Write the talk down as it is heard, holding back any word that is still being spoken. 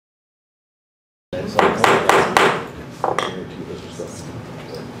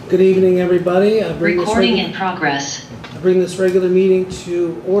Good evening, everybody. Recording in progress. I bring this regular meeting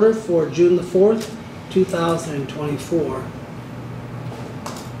to order for June the 4th, 2024.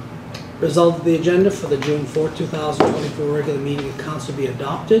 Result of the agenda for the June 4th, 2024 regular meeting of Council be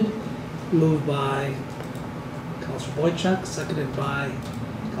adopted. Moved by Councillor Boychuk, seconded by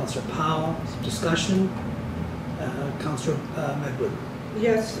Councillor Powell. Discussion. Councillor Medwood.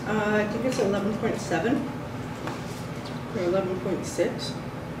 Yes, I think it's 11.7 or 11.6.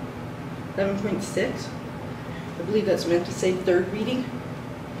 11.6. I believe that's meant to say third reading.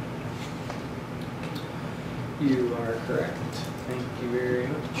 You are correct. Thank you very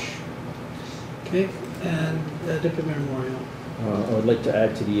much. Okay, and Deputy Mayor Moriaux. I would like to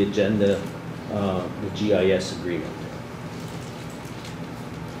add to the agenda the GIS agreement.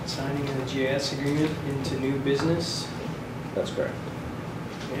 Signing of the GIS agreement into new business. That's correct.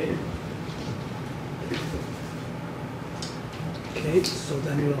 Okay. Okay, so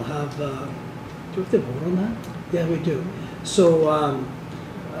then we'll have, do we have to vote on that? Yeah, we do. So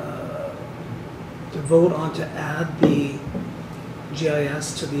to vote on to add the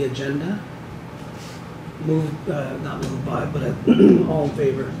GIS to the agenda, not moved by, but all in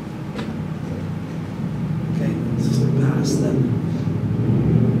favor. Okay, so pass then.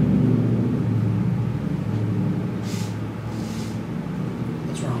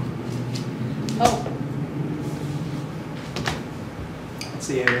 What's wrong? Oh. It's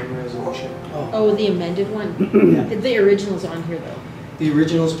the Erin resolution. Oh, the amended one? Yeah. The original's on here though. The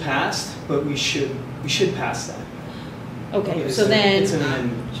original's passed, but we should pass that. Okay, It's so it's an then,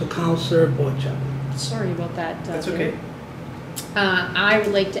 amendment. So Councillor Boychuk. sorry about that. That's okay. I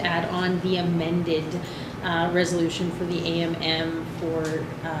would like to add on the amended resolution for the AMM for,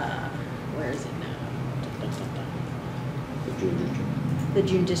 where is it now? The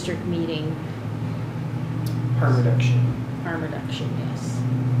June district meeting, Harm reduction. harm reduction, yes.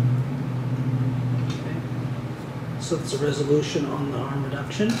 So it's a resolution on the harm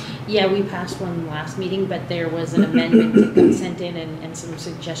reduction. Yeah, we passed one last meeting, but there was an amendment that got sent in and some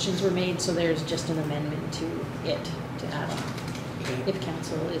suggestions were made, so there's just an amendment to it to add on, Okay. if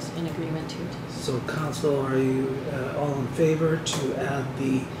council is in agreement to it. So Council, are you all in favor to add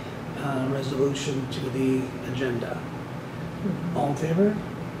the resolution to the agenda? All in favor?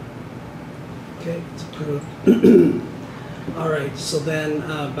 Okay, it's approved. All right, so then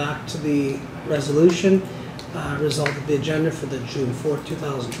back to the resolution. Result of the agenda for the June 4th,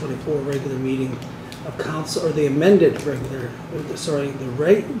 2024 regular meeting of council, or the amended regular, sorry,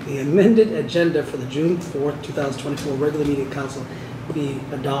 the amended agenda for the June 4th, 2024 regular meeting of council be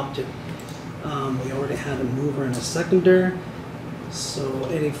adopted. We already had a mover and a seconder. So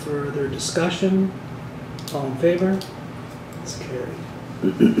any further discussion? All in favor? It's carried.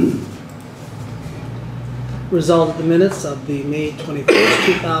 Result of the minutes of the May 21st,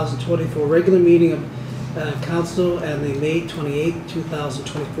 2024 regular meeting of Council and the May 28th,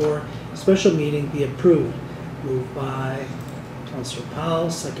 2024 special meeting be approved. Moved by Councillor Powell,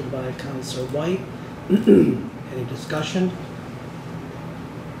 second by Councillor Whyte. Any discussion?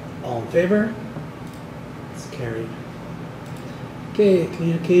 All in favor? It's carried. Okay,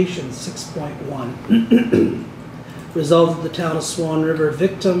 communications 6.1. Result of the Town of Swan River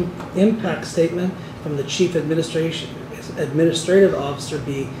Victim Impact Statement from the Chief Administrative Officer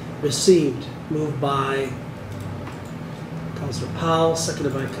be received. Moved by Councillor Powell,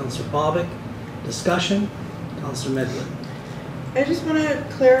 seconded by Councillor Bobick. Discussion? Councillor Medwood. I just want to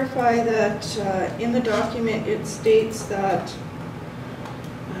clarify that in the document it states that,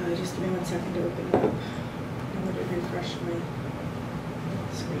 just give me 1 second to open it up. I want to refresh my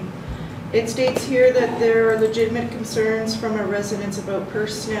screen. It states here that there are legitimate concerns from our residents about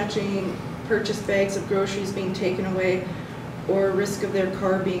purse snatching, purchased bags of groceries being taken away, or risk of their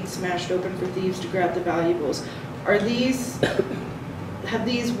car being smashed open for thieves to grab the valuables. Are these, have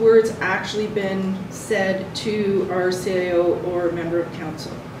these words actually been said to our CIO or member of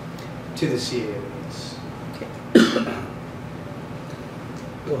council? To the CAO, yes. Okay.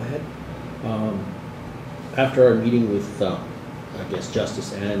 Go ahead. After our meeting with, I guess,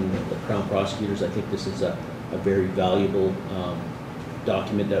 Justice and the Crown Prosecutors, I think this is a very valuable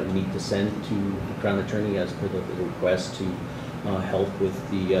document that we need to send to the Crown Attorney as per the request to help with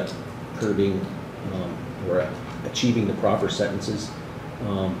the curbing or achieving the proper sentences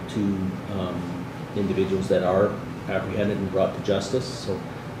to individuals that are apprehended and brought to justice. So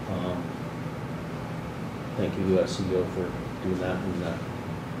thank you, CEO, for doing that and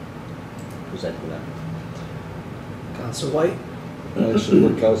presenting that. Councillor Whyte. I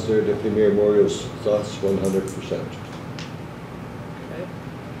support Councillor Deputy Mayor Moriaux's thoughts 100%. Okay.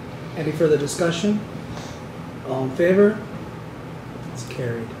 Any further discussion? All in favor? It's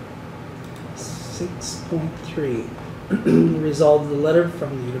carried. 6.3. Resolved the letter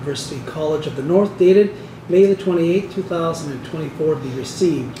from the University College of the North dated May the 28th, 2024 be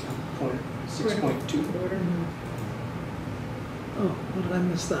received. 6.2. Oh, how did I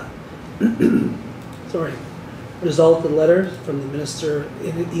miss that? Sorry. Resolved the letter from the Minister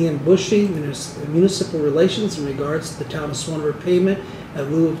Ian Bushy, Municipal Relations, in regards to the Town of Swan River payment at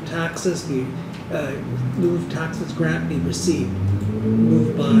lieu of taxes grant be received.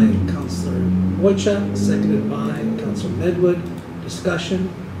 Moved by Councillor Boychuk, seconded by Councillor Medwood. Discussion.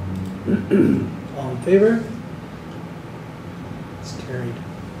 All in favor? It's carried.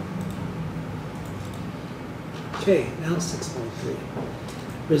 Okay, now 6.3.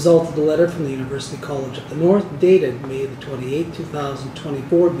 Result of the letter from the University College of the North dated May the 28th,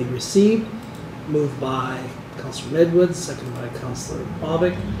 2024 be received. Moved by Councillor Medwood, seconded by Councillor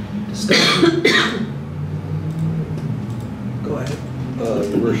Bobick. Discussion. Go ahead.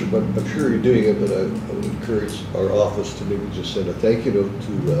 Your Worship, I'm sure you're doing it, but I would encourage our office to maybe just send a thank you note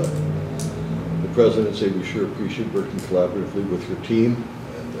to the President and say we sure appreciate working collaboratively with your team,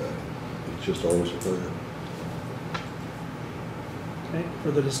 and it's just always a pleasure. Okay,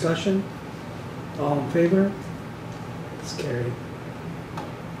 further discussion? All in favor? It's carried.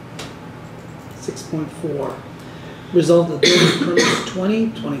 6.4. Result of the building permits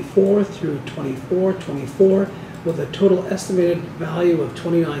 2024 through 24 with a total estimated value of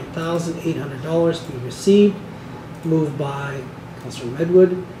 $29,800 be received. Moved by Councillor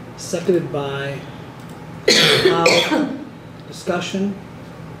Medwood, seconded by Councillor Powell. Discussion?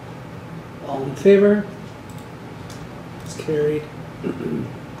 All in favor? It's carried.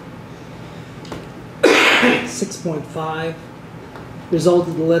 6.5. Result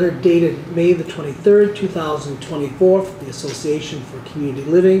of the letter dated May the 23rd, 2024 from the Association for Community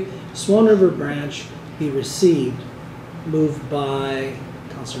Living, Swan River Branch, be received. Moved by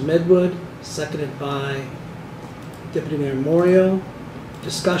Councillor Medwood, seconded by Deputy Mayor Moriaux.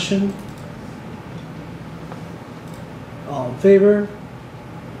 Discussion? All in favor?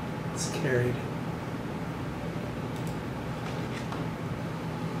 It's carried.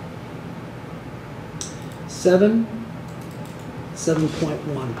 Seven.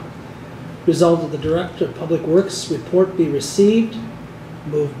 7.1. Result of the Director of Public Works report be received.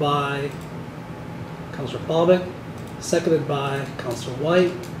 Moved by Councillor Bobick, seconded by Councillor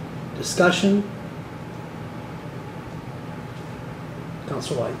Whyte. Discussion.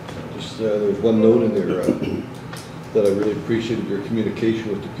 Councillor Whyte. Just there's one note in there that I really appreciated your communication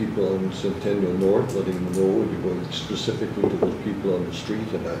with the people on Centennial North, letting them know you're going specifically to those people on the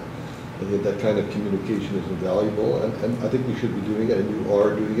street, and I think that kind of communication is invaluable, and I think we should be doing it, and you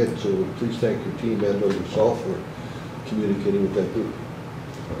are doing it, so please thank your team and or yourself for communicating with that group.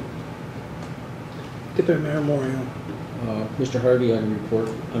 Deputy Mayor Moriaux. Mr. Harvey, on your report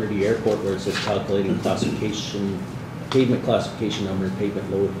under the airport where it says calculating classification, pavement classification number and pavement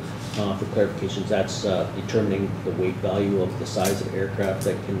load, for clarifications, that's determining the weight value of the size of aircraft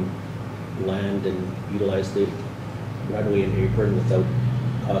that can land and utilize the runway and apron without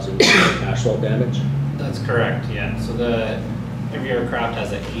causing asphalt damage? That's correct, yeah. So every aircraft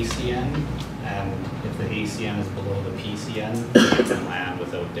has an ACN, and if the ACN is below the PCN, it can land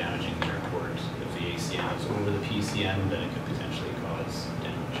without damaging the airport. If the ACN is over the PCN, then it could potentially cause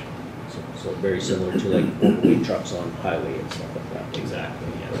damage. So very similar to like overweight trucks on highway and stuff like that. Exactly,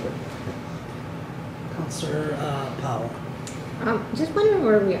 yeah. Councillor Powell. Just wondering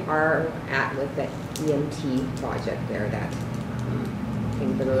where we are at with the EMT project there, that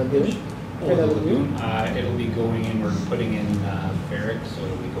thing for the lagoon. For the lagoon? It'll be going in, we're putting in ferric, so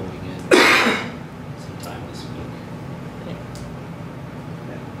it'll be going in sometime this week. Okay.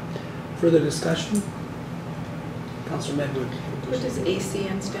 Further discussion? Councillor Medwood. What does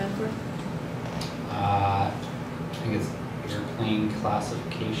ACN stand for? I think it's airplane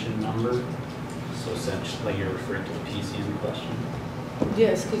classification number. So essentially, like you're referring to the PCN question?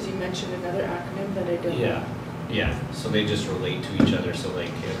 Yes, because you mentioned another acronym that I don't know. Yeah, so they just relate to each other. So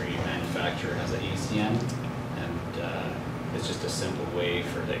like every manufacturer has an ACN, and it's just a simple way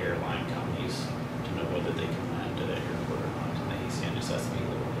for the airline companies to know whether they can land at an airport or not. And the ACN just has to be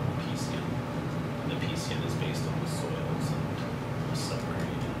lower than the PCN. And the PCN is based on the soils and the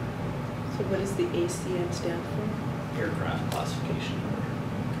submarine. So what does the ACN stand for? Aircraft classification number.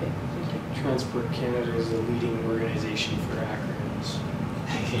 Okay, thank you. Transport Canada is a leading organization for acronyms.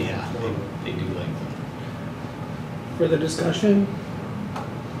 Yeah, they do like that. Further discussion?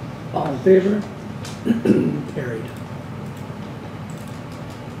 All in favor? Carried.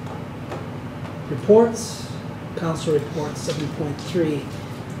 Reports. Council report 7.3.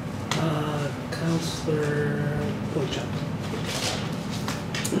 Councillor Boychuk.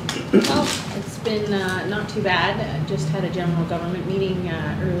 Well, it's been not too bad. Just had a general government meeting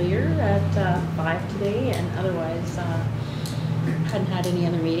earlier at 5 today, and otherwise hadn't had any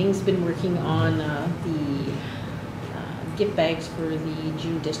other meetings. Been working on the gift bags for the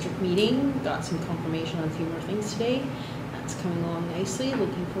June district meeting. Got some confirmation on a few more things today. That's coming along nicely.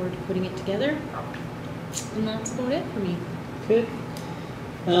 Looking forward to putting it together. And that's about it for me. Good.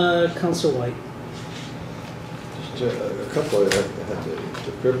 Councillor Whyte. Just a couple, I had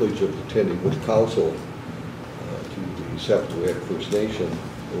the privilege of attending with council to the Sapatoyak First Nation,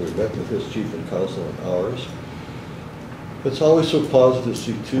 where we met with his chief and council and ours. It's always so positive to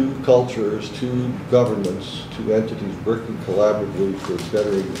see two cultures, two governments, two entities working collaboratively for the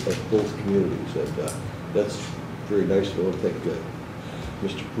bettering of both communities, and that's very nice to know. I thank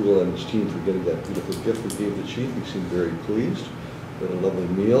Mr. Poole and his team for getting that beautiful gift we gave the chief. He seemed very pleased. We had a lovely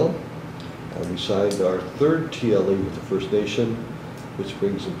meal. We signed our third TLA with the First Nation, which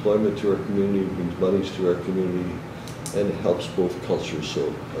brings employment to our community, brings monies to our community, and it helps both cultures.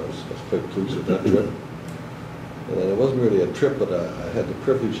 So I was quite pleased with that trip. And then it wasn't really a trip, but I had the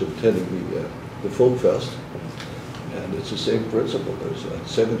privilege of attending the Folk Fest. And it's the same principle. There's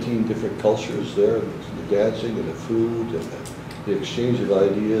 17 different cultures there, the dancing and the food and the exchange of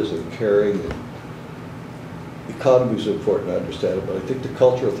ideas and caring. And economy is important, I understand it, but I think the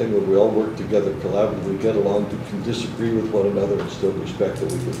cultural thing where we all work together collaboratively, get along, can disagree with one another and still respect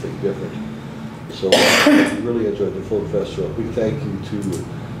that we can think different. So we really enjoyed the Folk Fest. So a big thank you to,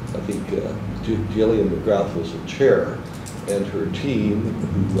 I think, Jillian McGrath was the chair, and her team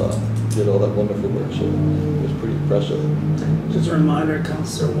who did all that wonderful work. So it was pretty impressive. Just a reminder,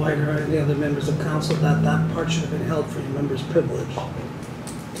 Councillor Whyte or any other members of council, that that part should have been held for your members' privilege.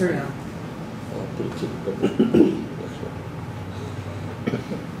 Carry on. I'll put it to the record. Next one.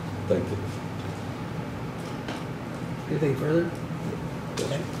 Thank you. Anything further?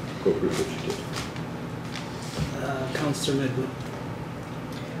 That's Okay. appropriate what you did. Councillor Midwood.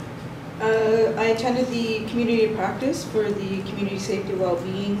 I attended the community practice for the community safety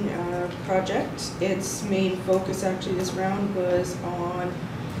well-being project. Its main focus actually this round was on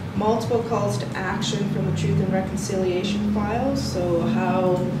multiple calls to action from the Truth and Reconciliation files, so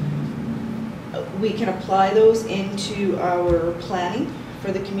how we can apply those into our planning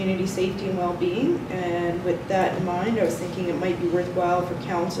for the community safety and well-being. And with that in mind, I was thinking it might be worthwhile for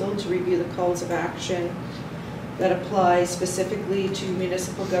council to review the calls of action that apply specifically to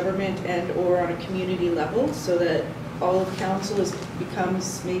municipal government and or on a community level, so that all of council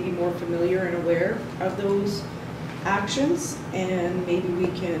becomes maybe more familiar and aware of those actions, and maybe we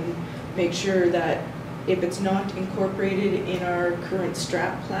can make sure that if it's not incorporated in our current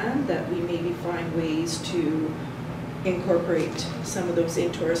strat plan, that we maybe find ways to incorporate some of those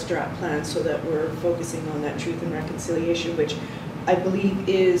into our strat plan, so that we're focusing on that truth and reconciliation, which I believe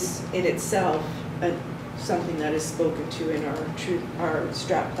is in itself something that is spoken to in our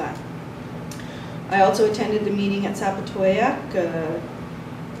strat plan. I also attended the meeting at Sapatoyak.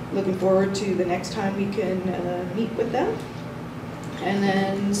 Looking forward to the next time we can meet with them. And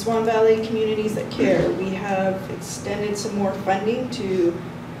then Swan Valley Communities That Care. We have extended some more funding to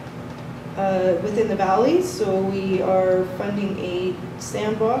within the valley. So we are funding a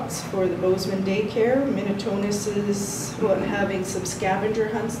sandbox for the Bozeman Daycare. Minnetonus is having some scavenger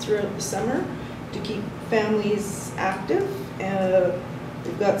hunts throughout the summer to keep families active.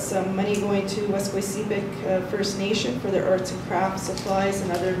 We've got some money going to Wesquoisipic First Nation for their arts and crafts supplies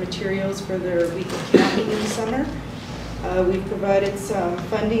and other materials for their week of camping in the summer. We've provided some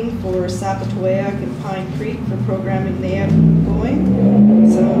funding for Sapatoyak and Pine Creek for programming they have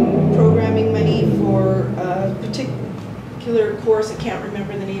going. Some programming money for a particular course, I can't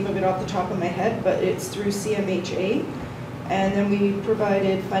remember the name of it off the top of my head, but it's through CMHA. And then we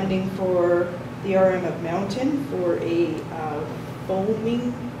provided funding for the RM of Mountain for a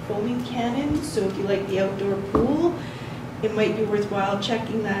foaming cannon. So if you like the outdoor pool, it might be worthwhile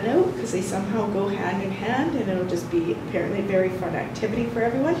checking that out, because they somehow go hand in hand, and it'll just be apparently a very fun activity for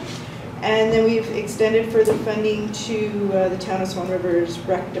everyone. And then we've extended further funding to the Town of Swan River's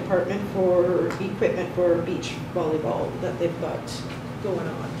rec department for equipment for beach volleyball that they've got going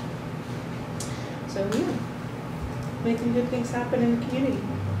on. So yeah, making good things happen in the community.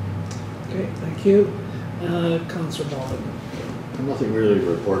 Okay, thank you. Councillor Bobick. Nothing really to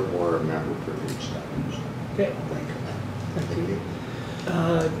report, more member privilege stuff. Okay, thank you. Thank you.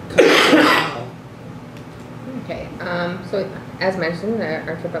 Councillor Powell. Okay, so as mentioned,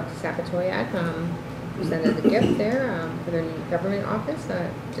 our trip up to Sapatoyak presented the gift there for their new government office.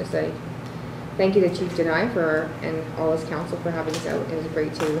 Just a thank you to Chief Gnida and all his council for having us out.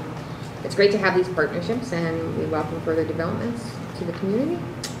 It's great to have these partnerships, and we welcome further developments to the community.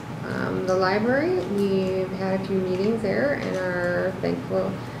 The library, we've had a few meetings there and are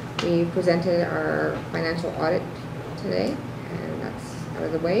thankful. We presented our financial audit today, and that's out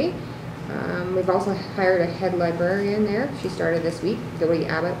of the way. We've also hired a head librarian there. She started this week. Zoe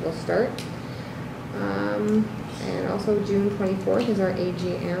Abbott will start. And also June 24th is our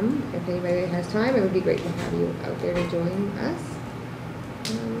AGM. If anybody has time, it would be great to have you out there to join us.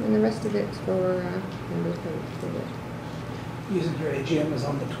 And the rest of it's for members for it. You said your AGM is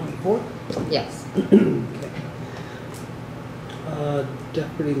on the 24th? Yes. Okay.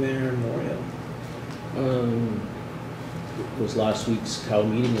 Deputy Mayor Moriaux. It was last week's COW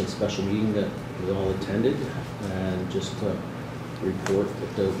meeting and special meeting that we all attended, and just to report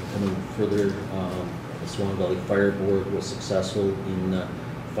that they'll be coming further. The Swan Valley Fire Board was successful in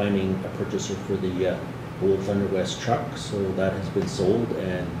finding a purchaser for the old Thunder West truck, so that has been sold,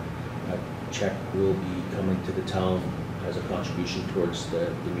 and a check will be coming to the town as a contribution towards the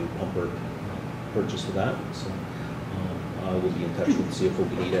new pumper purchase for that. So I will be in touch with CFO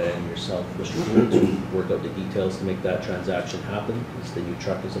Gnida and yourself, Mr. Poole, to work out the details to make that transaction happen, because the new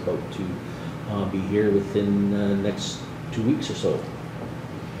truck is about to be here within the next 2 weeks or so.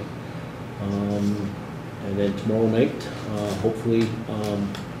 And then tomorrow night, hopefully,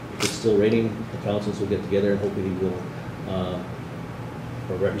 if it's still raining, the councils will get together, and hopefully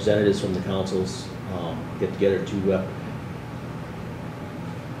or representatives from the councils get together to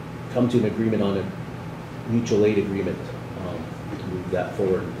come to an agreement on a mutual aid agreement to move that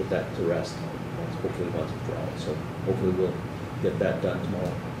forward and put that to rest, hopefully once and for all. So hopefully we'll get that done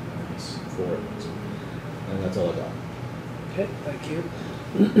tomorrow for it. And that's all I got. Okay, thank you.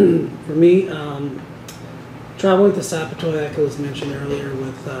 For me, traveling to Sapatoyak, as mentioned earlier,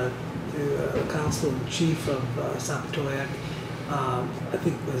 with the council and chief of Sapatoyak, I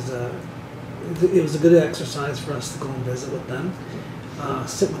think it was a good exercise for us to go and visit with them,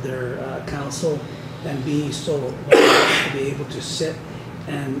 sit with their council, and be so blessed to be able to sit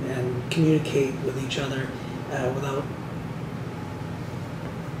and communicate with each other without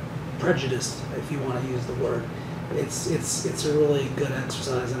prejudice, if you want to use the word. It's a really good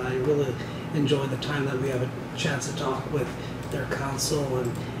exercise, and I really enjoy the time that we have a chance to talk with their council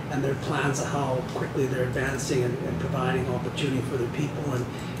and their plans of how quickly they're advancing and providing opportunity for their people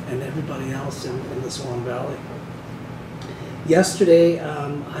and everybody else in the Swan Valley. Yesterday,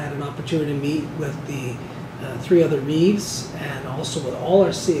 I had an opportunity to meet with the 3 other Reeves and also with all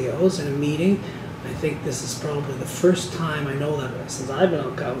our CEOs in a meeting. I think this is probably the first time, I know that since I've been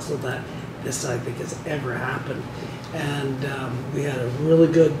on council, that this I think has ever happened. And we had a really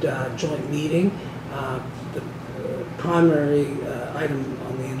good joint meeting. The primary item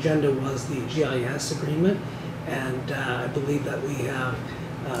on the agenda was the GIS agreement, and I believe that we have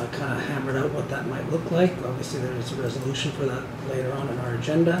kind of hammered out what that might look like. Obviously there is a resolution for that later on in our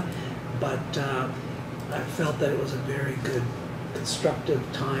agenda, but I felt that it was a very good constructive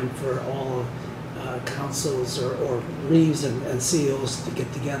time for all of councils or Reeves and CEOs to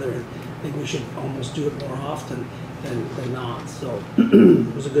get together, and I think we should almost do it more often than not. So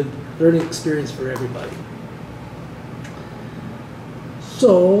it was a good learning experience for everybody.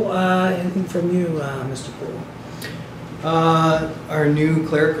 So anything from you, Mr. Poole? Our new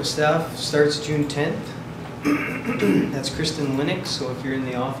clerical staff starts June 10th. That's Kristen Linnick, so if you're in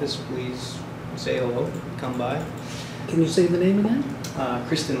the office, please say hello, come by. Can you say the name again?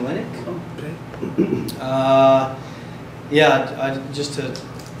 Kristen Linnick. Oh, okay. Just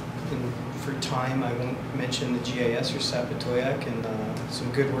for time, I won't mention the GIS or Sapatoyak, and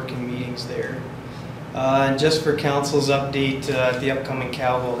some good working meetings there. And just for council's update, at the upcoming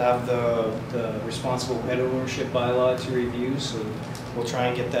COW, we'll have the responsible pet ownership bylaw to review, so we'll try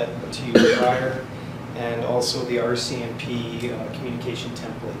and get that to you prior. And also the RCMP communication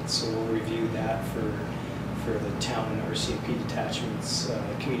template, so we'll review that for the town and RCMP detachments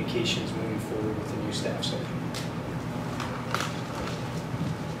communications moving forward with the new staff section.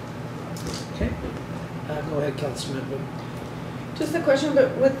 Okay. Go ahead, Councillor Medwood. Just a question,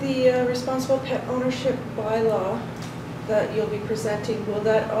 but with the responsible pet ownership bylaw that you'll be presenting, will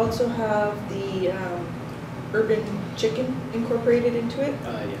that also have the urban chicken incorporated into it?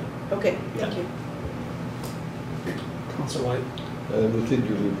 Yeah. Okay, thank you. Councillor Whyte. Within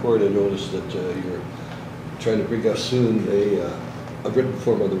your report, I noticed that you're trying to bring us soon a written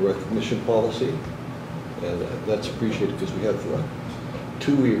form of the recognition policy, and that's appreciated because we have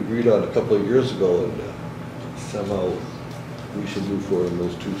 2 we agreed on a couple of years ago, and somehow we should move forward on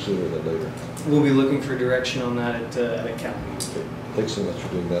those 2 sooner than later. We'll be looking for direction on that at COW meeting. Thanks so much for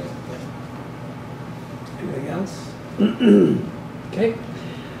doing that. Anything else? Okay,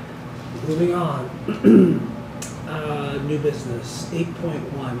 moving on. New business,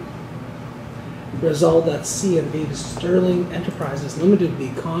 8.1. Resolved that C&B Sterling Enterprises Limited be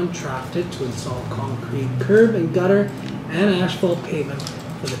contracted to install concrete curb and gutter and asphalt pavement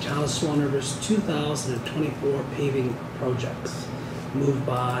for the town of Swan River's 2024 paving projects. Moved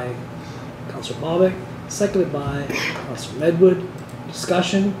by Councillor Bobick, seconded by Councillor Medwood.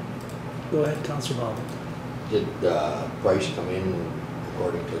 Discussion? Go ahead, Councillor Bobick. Did the price come in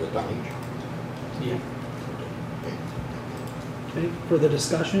according to the tonnage? Yeah. Okay, further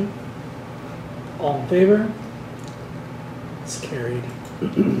discussion? All in favor? It's carried.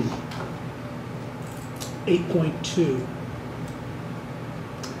 8.2.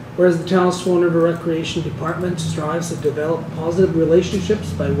 Whereas the town of Swan River Recreation Department strives to develop positive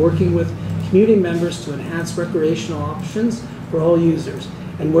relationships by working with community members to enhance recreational options for all users.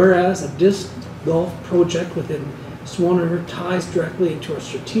 And whereas a disc golf project within Swan River ties directly into our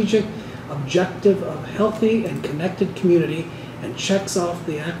strategic objective of healthy and connected community and checks off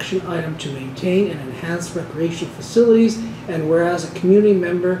the action item to maintain and enhance recreation facilities, and whereas a community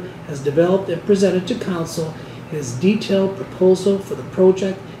member has developed and presented to council his detailed proposal for the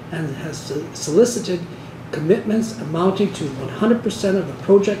project and has solicited commitments amounting to 100% of the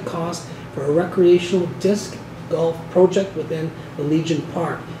project cost for a recreational disc golf project within the Legion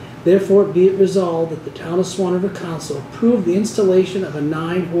Park. Therefore, be it resolved that the town of Swan River Council approve the installation of a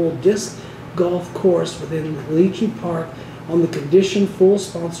 9-hole disc golf course within the Legion Park on the condition full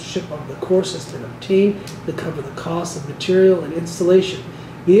sponsorship of the course has been obtained to cover the cost of material and installation.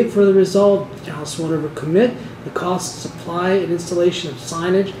 Be it further resolved, the town of Swan River commit the cost of supply and installation of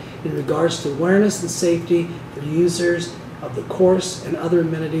signage in regards to awareness and safety for users of the course and other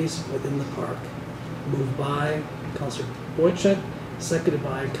amenities within the park. Moved by Councillor Boychuk, seconded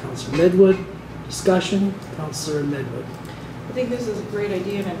by Councillor Medwood. Discussion, Councillor Medwood. I think this is a great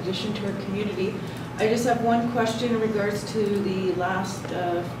idea in addition to our community. I just have one question in regards to the last,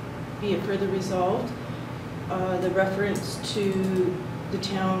 be it further resolved, the reference to the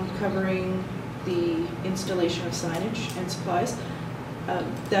town covering the installation of signage and supplies.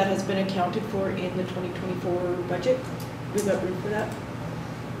 That has been accounted for in the 2024 budget. We've got room for that?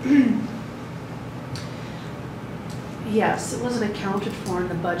 Yes, it wasn't accounted for in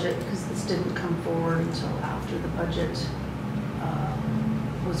the budget because this didn't come forward until after the budget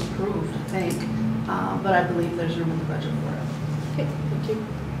was approved, I think. But I believe there's room in the budget for it. Okay, thank you.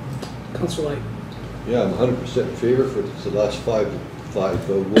 Councillor Whyte. Yeah, I'm 100% in favor for the last five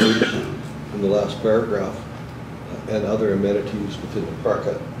words in the last paragraph, and other amenities within the park.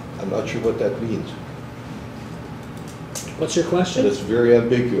 I'm not sure what that means. What's your question? And it's very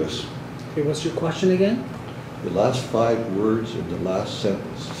ambiguous. Okay, what's your question again? The last 5 words in the last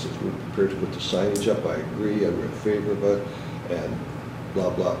sentence, says we're prepared to put the signage up, I agree, and we're in favor of it, and blah,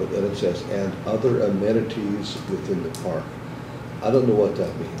 blah, but then it says, and other amenities within the park. I don't know what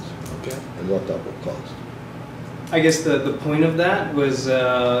that means. Okay. And what that will cost. I guess the point of that was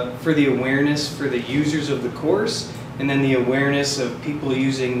for the awareness for the users of the course, and then the awareness of people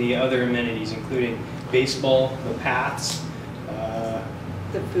using the other amenities, including baseball, the paths,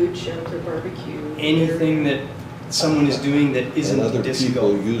 The food shelter, barbecue. anything that someone is doing that isn't and other disc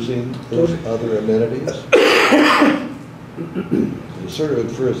people golf. using those other amenities. It sort of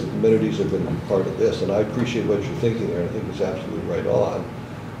infers that amenities are going to be part of this, and I appreciate what you're thinking there. I think it's absolutely right on.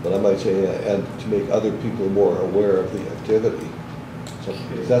 But I might say, and to make other people more aware of the activity. So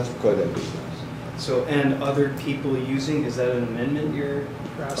that's quite ambiguous. So, and other people using, is that an amendment you're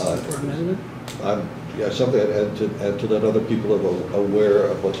Asking for amendment? Yeah, something, and to let other people be aware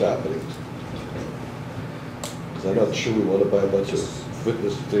of what's happening. 'Cause I'm not sure we want to buy a bunch of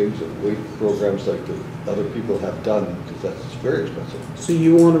fitness things and weight programs like the other people have done, because that's very expensive. So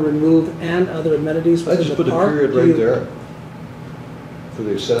you want to remove and other amenities I within just the put a park? period Do right you- there. For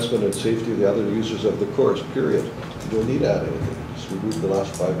the assessment and safety of the other users of the course, period. You don't need to add anything, just remove the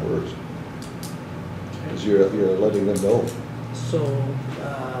last 5 words. Because you're letting them know. So,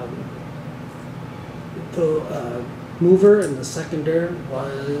 the mover and the seconder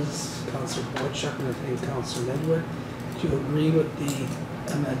was Councillor Boychuk and I think Councillor Medwood. Do you agree with the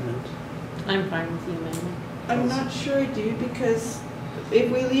amendment? I'm fine with the amendment. I'm not sure I do, because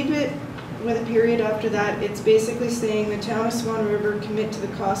if we leave it with a period after that, it's basically saying the town of Swan River commit to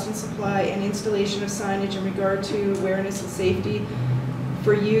the cost and supply and installation of signage in regard to awareness and safety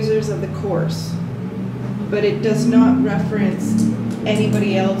for users of the course. But it does not reference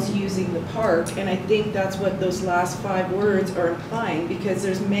anybody else using the park, and I think that's what those last 5 words are implying, because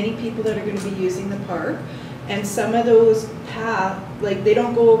there's many people that are going to be using the park, And some of those paths, like they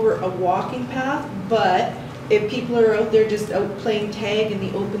don't go over a walking path, but if people are out there just out playing tag in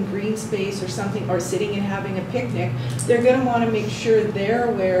the open green space or something, or sitting and having a picnic, they're gonna wanna make sure they're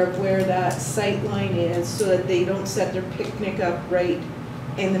aware of where that sight line is so that they don't set their picnic up right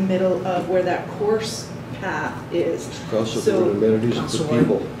in the middle of where that course path is. Councillor, amenities for Councillor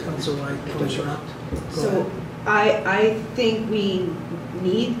people. Whyte, Councillor Whyte, go So ahead. I think we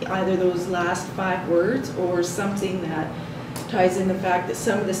need either those last 5 words or something that ties in the fact that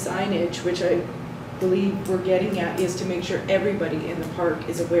some of the signage, which I believe we're getting at, is to make sure everybody in the park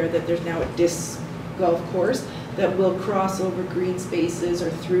is aware that there's now a disc golf course that will cross over green spaces or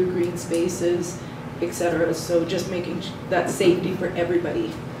through green spaces, etc. So just making that safety for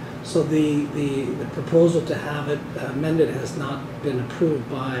everybody. So the proposal to have it amended has not been approved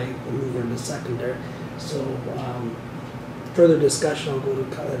by the mover and the seconder. So further discussion, I'll go to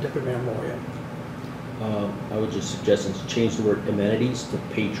Deputy Mayor Moriaux. I would just suggest to change the word amenities to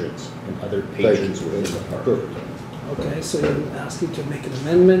patrons and other patrons within the park. Perfect. Okay, so you're asking to make an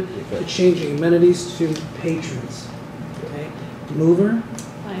amendment to changing amenities to patrons. Okay, mover,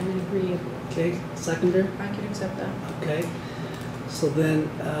 I'm in agreement. okay, seconder, I can accept that. okay. So then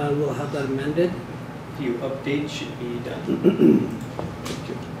we'll have that amended. Few updates should be done. Thank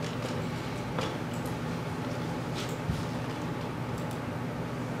you.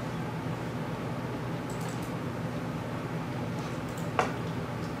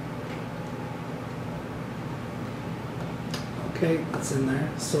 Okay, that's in there.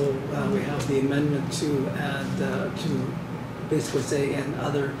 So we have the amendment to add, to basically say, and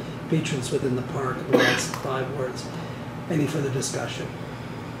other patrons within the park, the last 5 words. Any further discussion?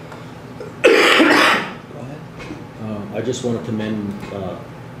 Go ahead. I just want to commend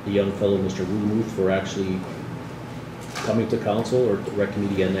the young fellow, Mr. Woodmuth, for actually coming to council or rec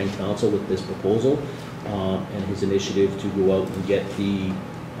committee and then council with this proposal and his initiative to go out and get the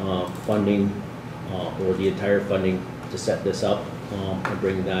funding or the entire funding to set this up and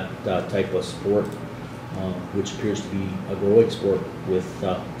bring that type of sport, which appears to be a growing sport with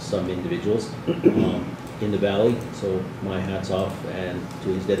some individuals in the valley. So my hat's off and to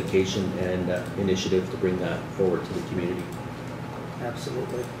his dedication and initiative to bring that forward to the community.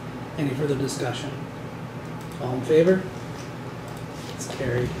 Absolutely. Any further discussion? All in favor? It's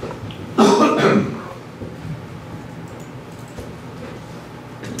carried.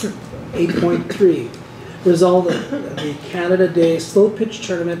 8.3. Resolve that the Canada Day Slow Pitch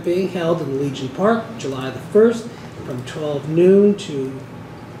Tournament being held in Legion Park, July the 1st, from 12 noon to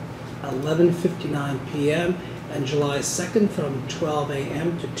 11:59 p.m. and July 2nd from 12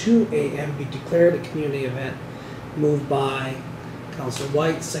 a.m. to 2 a.m. be declared a community event. Moved by Councillor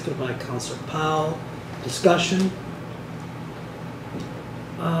Whyte, seconded by Councillor Powell. Discussion.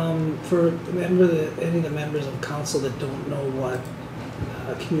 For any of the members of council that don't know what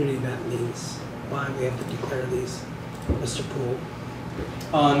a community event means, why we have to declare these, Mr. Poole.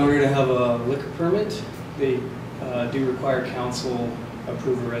 In order to have a liquor permit, they do require council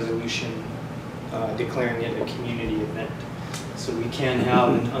approve a resolution declaring it a community event. So we can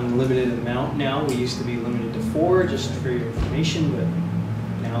have an unlimited amount now. We used to be limited to 4, just for your information, but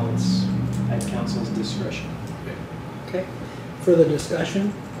now it's at council's discretion. Okay. Further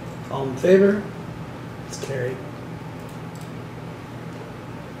discussion? All in favor? It's carried.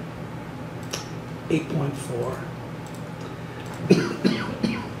 8.4.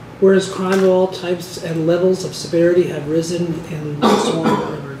 Whereas crime of all types and levels of severity have risen in the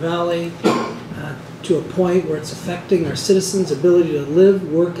Swan River Valley to a point where it's affecting our citizens' ability to live,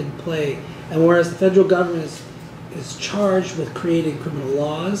 work, and play. And whereas the federal government is charged with creating criminal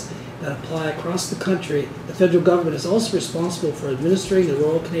laws that apply across the country, the federal government is also responsible for administering the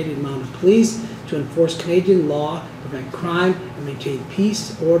Royal Canadian Mounted Police to enforce Canadian law, prevent crime, and maintain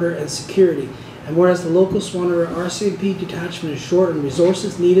peace, order, and security. And whereas the local Swan River RCMP detachment is short on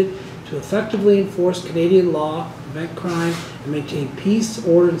resources needed to effectively enforce Canadian law, prevent crime, and maintain peace,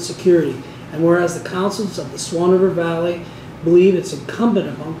 order, and security. And whereas the councils of the Swan River Valley believe it's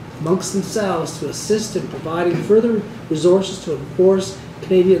incumbent amongst themselves to assist in providing further resources to enforce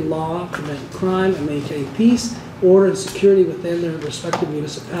Canadian law, prevent crime, and maintain peace, order, and security within their respective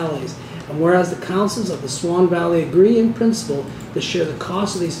municipalities. And whereas the councils of the Swan Valley agree in principle to share the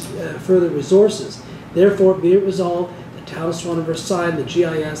cost of these further resources, therefore be it resolved, the town of Swan River sign the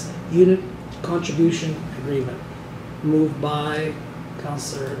GIS Unit Contribution Agreement. Moved by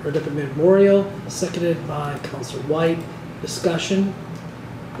Councillor or Deputy Mayor Moriaux, seconded by Councillor Whyte. Discussion.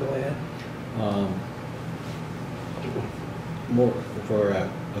 Go ahead. More for, I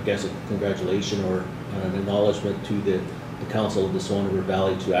guess, a congratulation or an acknowledgement to the council of the Swan River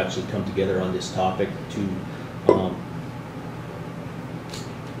Valley to actually come together on this topic to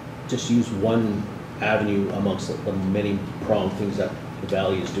just use one avenue amongst the many pronged things that the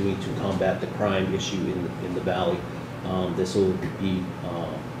valley is doing to combat the crime issue in the valley. This will be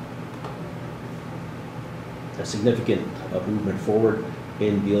a significant movement forward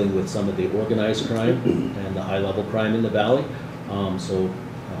in dealing with some of the organized crime and the high-level crime in the valley. I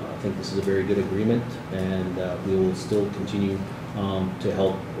think this is a very good agreement, and we will still continue to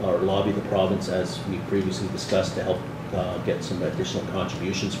help or lobby the province, as we previously discussed, to help get some additional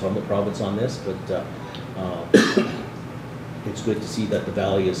contributions from the province on this. But it's good to see that the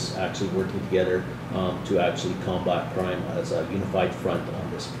valley is actually working together to actually combat crime as a unified front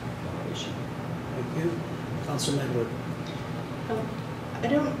on this issue. Thank you. Councillor Medwood. I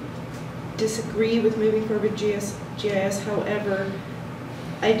don't disagree with moving forward with GIS, however,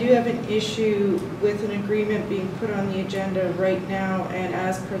 I do have an issue with an agreement being put on the agenda right now, and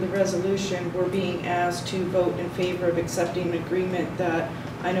as per the resolution, we're being asked to vote in favor of accepting an agreement that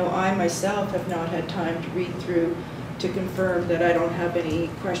I know I myself have not had time to read through to confirm that I don't have any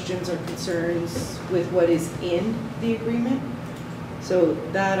questions or concerns with what is in the agreement. So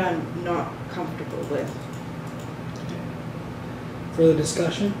that I'm not comfortable with. Further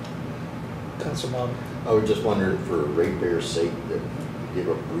discussion? Councillor Bobick. I would just wonder, for ratepayers' sake, that you give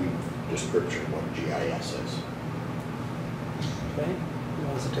a brief description of what GIS is. Okay, who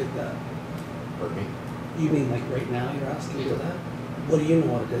wants to take that? Pardon me? You mean like right now you're asking for that? What do you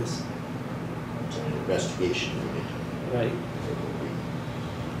know what it is? It's an investigation unit. Right. It will be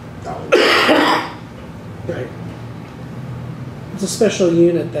Right. It's a special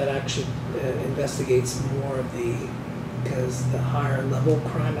unit that actually investigates more of because the higher level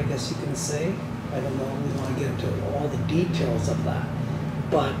crime, I guess you can say. I don't know, we want to get into all the details of that.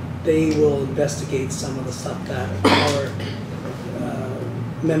 But they will investigate some of the stuff that our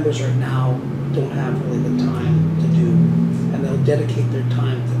members right now don't have really the time to do. And they'll dedicate their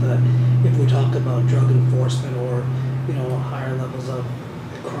time to if we talk about drug enforcement or, higher levels of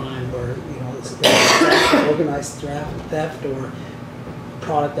crime where, it's organized theft or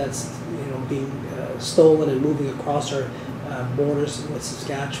product that's, being stolen and moving across our borders with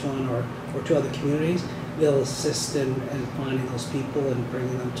Saskatchewan or to other communities, they'll assist in finding those people and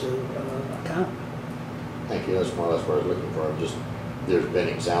bringing them to account. Thank you. That's more or less what I was looking for. There's been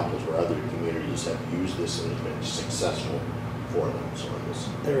examples where other communities have used this and it's been successful for them. So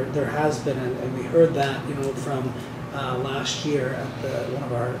there has been, and we heard that from last year at one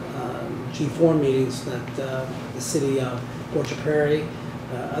of our G4 meetings that the city of Boychuk,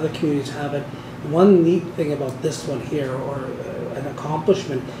 other communities have it. One neat thing about this one here, or an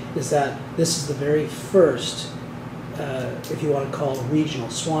accomplishment, is that this is the very first, if you want to call it regional,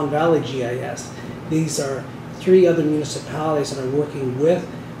 Swan Valley GIS. These are 3 other municipalities that are working with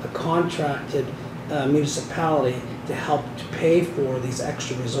a contracted municipality to help to pay for these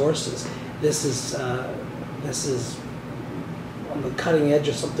extra resources. This is on the cutting edge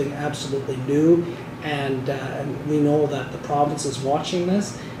of something absolutely new, and we know that the province is watching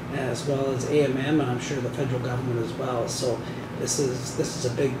this, as well as AMM, and I'm sure the federal government as well. So this is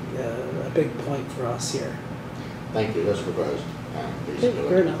a big point for us here. thank you. That's what I was basically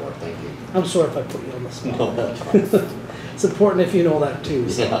fair looking enough. for. Thank you. I'm sorry if I put you on the spot. No, that's fine. It's important if you know that too.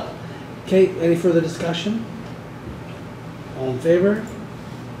 So. Yeah. Okay, any further discussion? All in favor?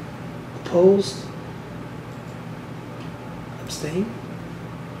 Opposed? Abstain?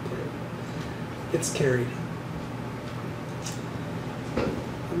 Okay. It's carried.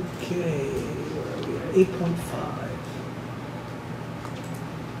 Okay, where are we at? 8.5.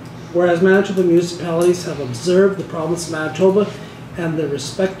 Whereas Manitoba municipalities have observed the province of Manitoba and their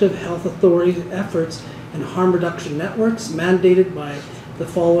respective health authority efforts in harm reduction networks mandated by the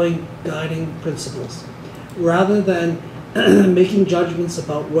following guiding principles. Rather than making judgments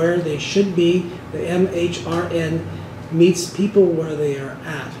about where they should be, the MHRN meets people where they are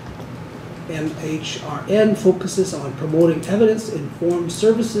at. MHRN focuses on promoting evidence-informed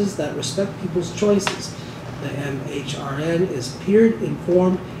services that respect people's choices. The MHRN is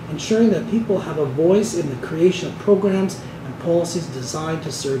peer-informed, ensuring that people have a voice in the creation of programs and policies designed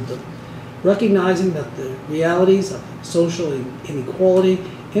to serve them. Recognizing that the realities of social inequality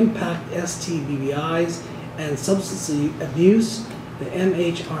impact STBBIs and substance abuse, the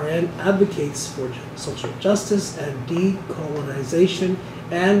MHRN advocates for social justice and decolonization,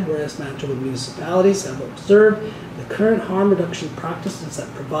 and whereas Manitoba municipalities have observed the current harm reduction practices that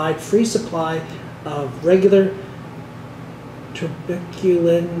provide free supply of regular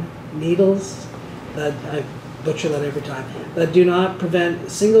tuberculin needles, that I butcher that every time, that do not prevent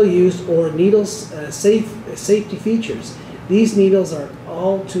single-use or needles safety features. These needles are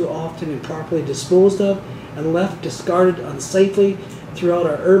all too often improperly disposed of and left discarded unsafely throughout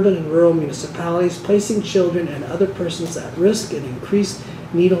our urban and rural municipalities, placing children and other persons at risk and increased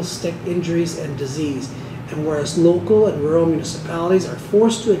needle stick injuries and disease. And whereas local and rural municipalities are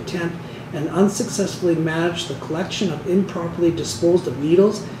forced to attempt and unsuccessfully manage the collection of improperly disposed of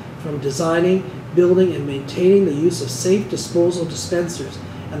needles from designing, building, and maintaining the use of safe disposal dispensers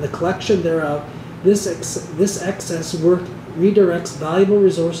and the collection thereof, this excess work redirects valuable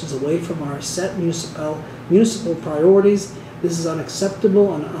resources away from our set municipal priorities. This is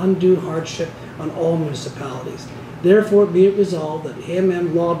unacceptable and undue hardship on all municipalities. Therefore, be it resolved that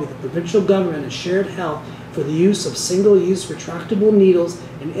AMM lobby the provincial government and shared health for the use of single-use retractable needles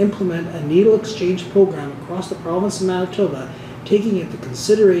and implement a needle exchange program across the province of Manitoba, taking into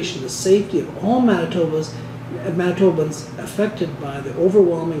consideration the safety of all Manitobans affected by the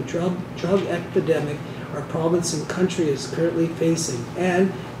overwhelming drug epidemic our province and country is currently facing.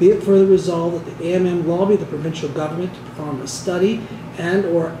 And be it further resolved that the AMM lobby the provincial government to perform a study and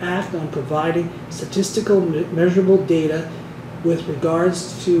or act on providing statistical measurable data with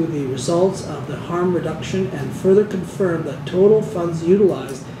regards to the results of the harm reduction and further confirm that total funds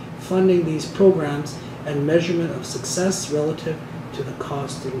utilized funding these programs and measurement of success relative to the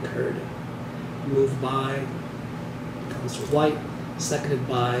cost incurred. Moved by Councillor Whyte, seconded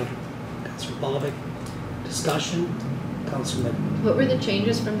by Councillor Bobick. Discussion, Councillor Gnida. What were the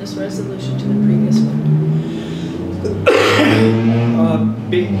changes from this resolution to the previous one?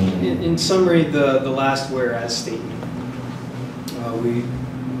 In summary, the last whereas statement.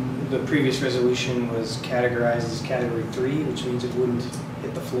 The previous resolution was categorized as Category 3, which means it wouldn't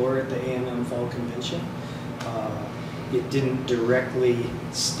hit the floor at the AMM Fall Convention. It didn't directly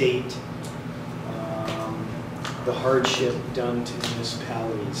state the hardship done to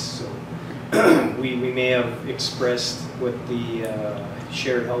municipalities. So we may have expressed what the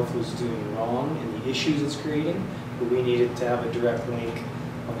shared health was doing wrong and the issues it's creating, but we needed to have a direct link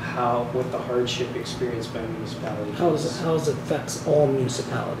of what the hardship experienced by municipalities. How it affects all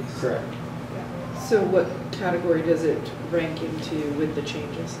municipalities. Correct. So what category does it rank into with the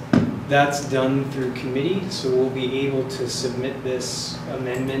changes? That's done through committee, so we'll be able to submit this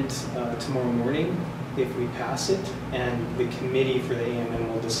amendment tomorrow morning if we pass it, and the committee for the AMM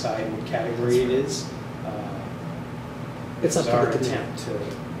will decide what category it is. It's up to our the committee. attempt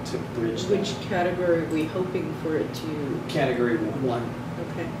to bridge that. Which category are we hoping for it to? Category 1.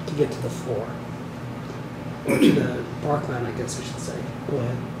 Okay. To get to the floor. Or to the parkland, I guess I should say. Go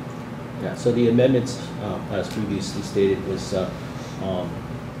ahead. Yeah, so the amendments, as previously stated, was to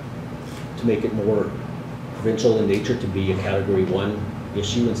make it more provincial in nature, to be a Category 1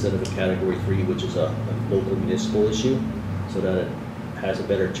 issue instead of a Category 3, which is a local municipal issue, so that it has a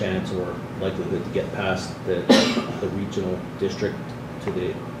better chance or likelihood to get past the regional district to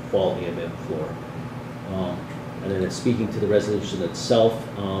the fall AMM floor. And then speaking to the resolution itself,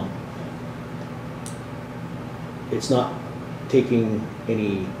 it's not taking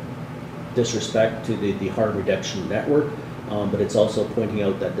any disrespect to the harm reduction network, but it's also pointing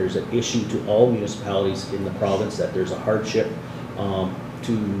out that there's an issue to all municipalities in the province, that there's a hardship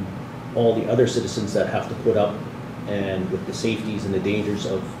to all the other citizens that have to put up and with the safeties and the dangers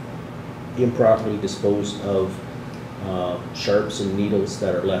of improperly disposed of sharps and needles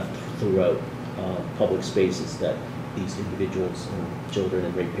that are left throughout public spaces that these individuals and children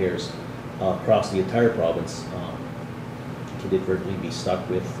and ratepayers across the entire province can inadvertently be stuck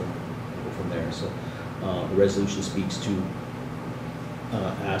with and go from there. So the resolution speaks to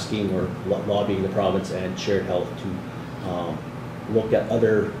asking or lobbying the province and shared health to look at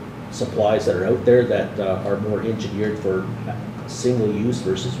other supplies that are out there that are more engineered for single use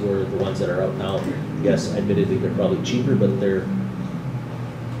versus where the ones that are out now. Yes, admittedly they're probably cheaper, but they're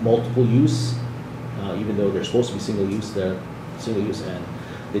multiple use, even though they're supposed to be single use, and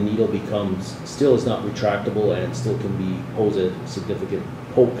the needle still is not retractable and still can pose a significant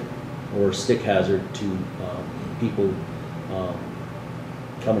poke or stick hazard to people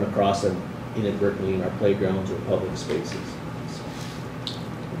coming across them inadvertently in our playgrounds or public spaces.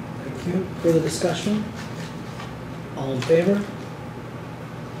 Thank you. Further discussion? All in favor?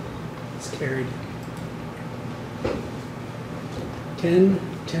 It's carried.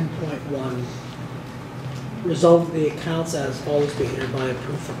 10.1. Resolve the accounts as follows: be hereby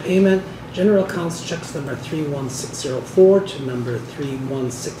approved for payment. General accounts checks number 31604 to number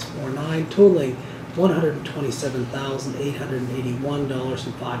 31649 totaling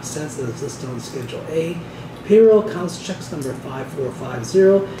 $127,881.05 that is listed on Schedule A. Payroll accounts checks number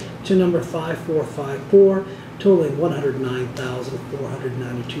 5450 to number 5454 totaling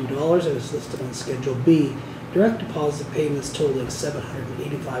 $109,492 that is listed on Schedule B. direct deposit payments totaling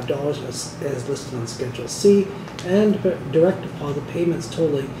 $785 as listed on Schedule C, and direct deposit payments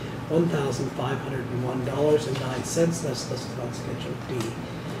totaling $1,501.09 as listed on Schedule D.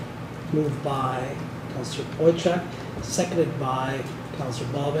 Moved by Councillor Boychuk, seconded by Councillor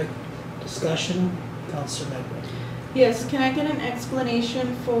Bobick. Discussion, Councillor Medwood. Yes, can I get an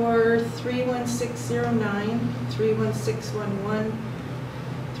explanation for 31609, 31611,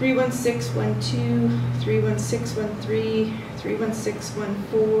 31612, 31613,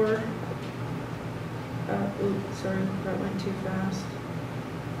 31614? Sorry, that went too fast.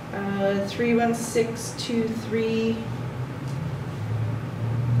 31623,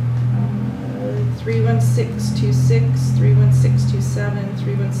 31626, 31627,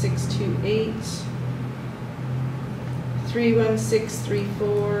 31628,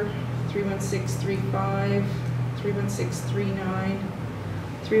 31634, 31635, 31639,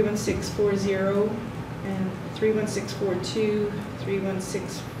 31640, and 31642,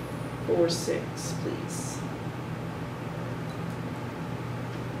 31646, please.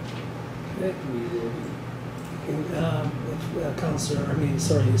 Okay.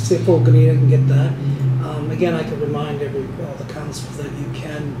 CFO Gnida can get that. Again, I can remind all the councillors that you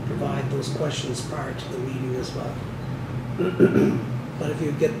can provide those questions prior to the meeting as well. But if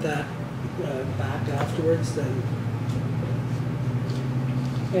you get that back afterwards, then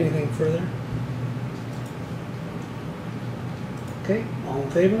anything further? Okay, all in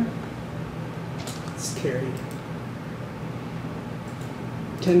favor? It's carried.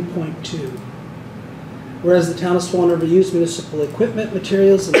 10.2. Whereas the town of Swan River used municipal equipment,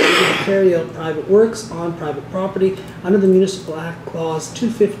 materials, and labor to carry out private works on private property under the Municipal Act Clause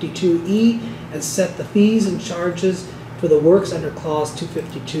 252E and set the fees and charges for the works under Clause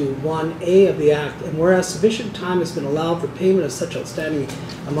 252(1)A of the Act, and whereas sufficient time has been allowed for payment of such outstanding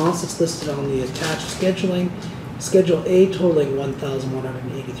amounts as listed on the attached Schedule A totaling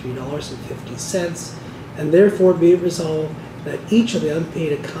 $1,183.50, and therefore be it resolved that each of the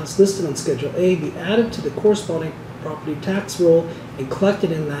unpaid accounts listed on Schedule A be added to the corresponding property tax roll and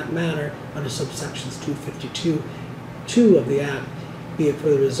collected in that manner under subsections 252(2) of the Act. Be it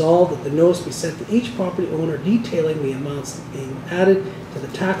further resolved that the notice be sent to each property owner detailing the amounts being added to the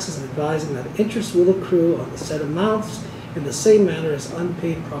taxes and advising that interest will accrue on the said amounts in the same manner as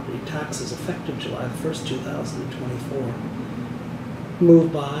unpaid property taxes effective July 1st, 2024.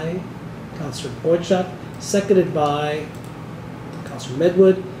 Moved by Councillor Boychuk, seconded by Councillor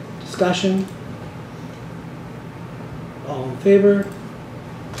Medwood. Discussion. All in favor?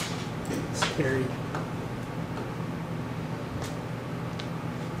 It's carried.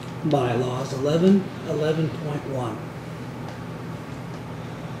 Bylaws 11.1.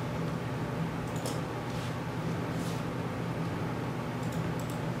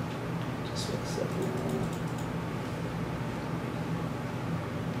 Just 1 second.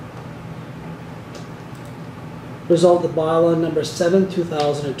 Result of bylaw number 7,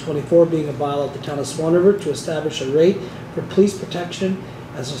 2024 being a bylaw of the town of Swan River to establish a rate for police protection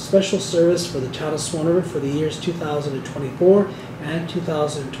as a special service for the town of Swan River for the years 2024 and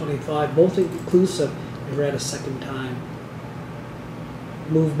 2025, both inclusive, and read a second time.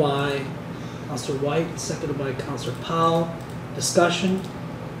 Moved by Councillor Whyte, seconded by Councillor Powell. Discussion.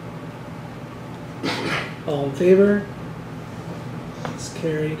 All in favor? It's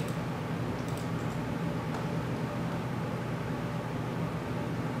carried.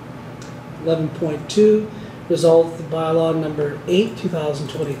 (11.2) Resolve the bylaw number 8,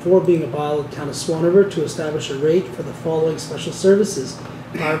 2024 being a bylaw of the town of Swan River to establish a rate for the following special services: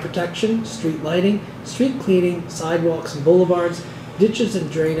 fire protection, street lighting, street cleaning, sidewalks and boulevards, ditches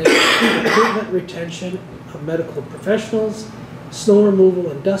and drainage, equipment retention of medical professionals, snow removal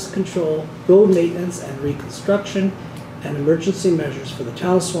and dust control, road maintenance and reconstruction, and emergency measures for the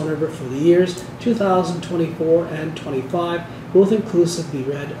town of Swan River for the years 2024 and 25, both inclusive, be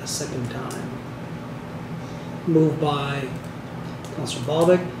read a second time. Moved by Councillor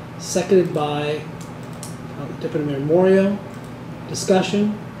Bobick, seconded by Deputy Mayor Moriaux.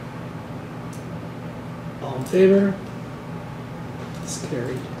 Discussion. All in favor? It's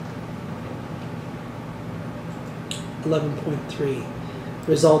carried. 11.3.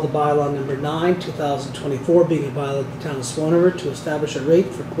 Resolve the bylaw number 9, 2024 being a bylaw of the town of Swan River to establish a rate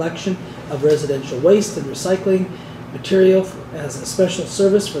for collection of residential waste and recycling material as a special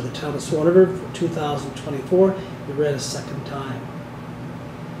service for the town of Swan River for 2024. Be read a second time.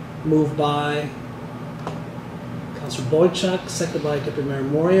 Moved by Councillor Boychuk, seconded by Deputy Mayor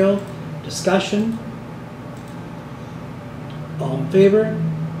Moriaux. Discussion. All in favor?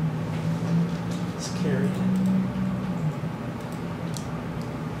 It's carried.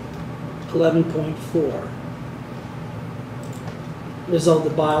 11.4. Result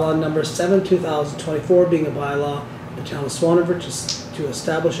of bylaw number 7, 2024 being a bylaw of the town of Swan River to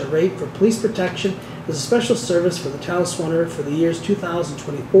establish a rate for police protection as a special service for the town of Swan River for the years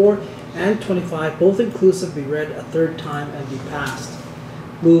 2024 and 25, both inclusive, be read a third time and be passed.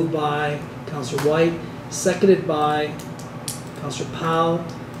 Moved by Councillor Whyte, seconded by Councillor Powell.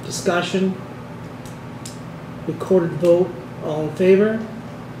 Discussion. Recorded vote. All in favor?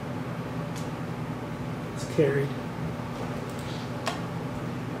 It's carried.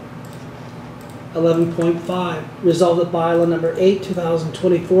 11.5. Resolved that bylaw number 8,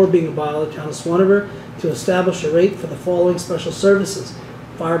 2024 being a bylaw of the town of Swan River to establish a rate for the following special services: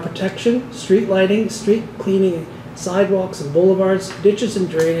 fire protection, street lighting, street cleaning, sidewalks and boulevards, ditches and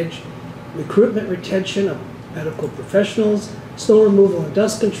drainage, recruitment retention of medical professionals, snow removal and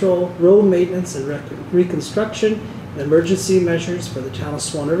dust control, road maintenance and reconstruction, and emergency measures for the town of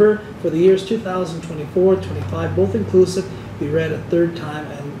Swan River for the years 2024-25, both inclusive, be read a third time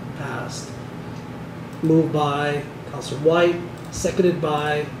and passed. Moved by Councillor Whyte, seconded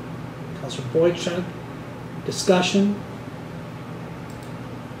by Councillor Boychuk. Discussion.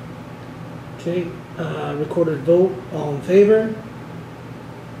 Okay, recorded vote. All in favor?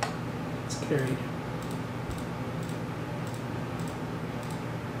 It's carried.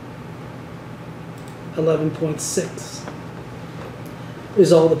 (11.6).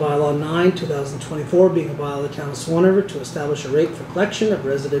 Resolved the bylaw 9, 2024 being a bylaw of the town of Swan River to establish a rate for collection of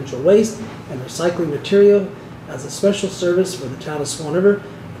residential waste and recycling material as a special service for the town of Swan River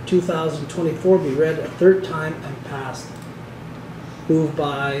for 2024 be read a third time and passed. Moved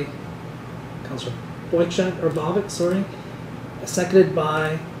by Councillor Boychuk, or Bobick, sorry. Seconded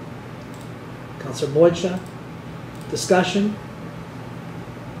by Councillor Boychuk. Discussion.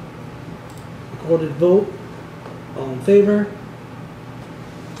 Recorded vote. All in favor?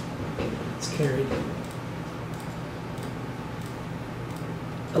 It's carried.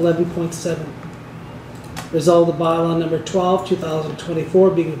 11.7. Resolve the bylaw number 12, 2024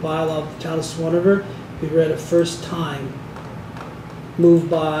 being a bylaw of the town of Swan River be read a first time. Moved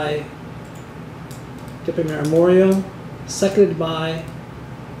by Deputy Mayor Moriaux, seconded by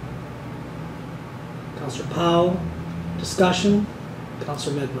Councillor Powell. Discussion.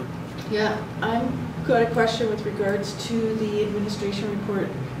 Councillor Medwood. Yeah, I've got a question with regards to the administration report.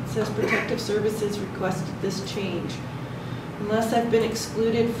 It says protective services requested this change. Unless I've been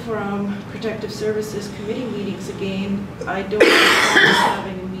excluded from protective services committee meetings again, I don't recall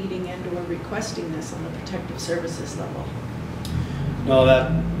having a meeting and or requesting this on the protective services level. No,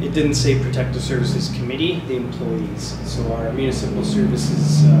 it didn't say Protective Services Committee, the employees. So our Municipal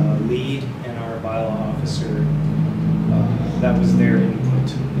Services lead and our bylaw officer, that was their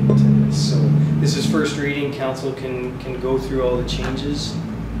input into this. So this is first reading. Council can go through all the changes.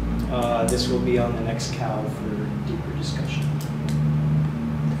 This will be on the next CAL for deeper discussion.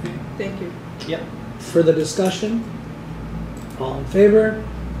 Thank you. Yep. Further discussion? All in favor?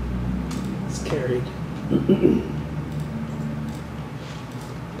 It's carried.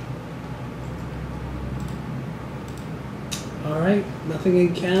 All right, nothing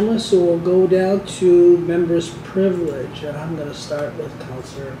in camera, so we'll go down to members' privilege, and I'm going to start with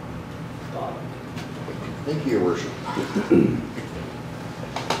Councillor Bobick. Thank you, Your Worship.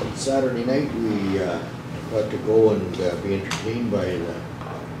 Saturday night, we got to go and be entertained by the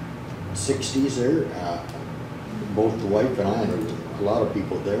 60s there. Both the wife and I, and a lot of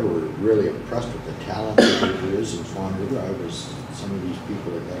people there, were really impressed with the talent that there is in Swan River. Some of these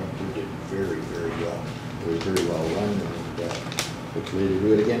people that got up there did very, very well. It was very well run, and hopefully they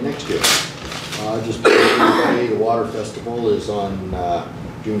do it again next year. Just for everybody, the Water Festival is on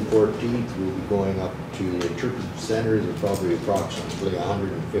June 14th. We'll be going up to the interpretive center. There's probably approximately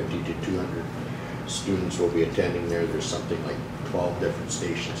 150 to 200 students will be attending there. There's something like 12 different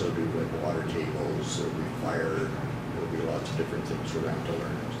stations. They'll do like water tables, there'll be fire, there'll be lots of different things around to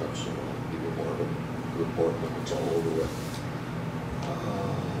learn and stuff. So I'll give you more of a report when it's all over with.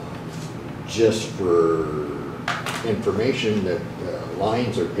 Just for information, that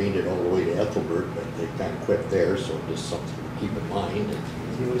lines are painted all the way to Ethelbert, but they kind of quit there, so just something to keep in mind.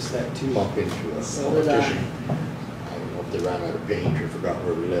 And Noticed that too. bump into a politician. I don't know if they ran out of paint or forgot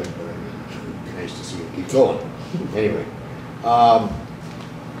where we lived, but I mean, it'd be nice to see them keep going. Anyway,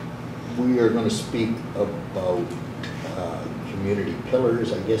 we are going to speak about community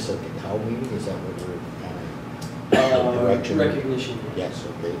pillars, I guess, at the COW meeting. Is that what we're kind of direction? Recognition. Yes,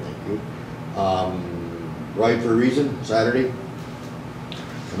 okay, thank you. Right for a reason, Saturday.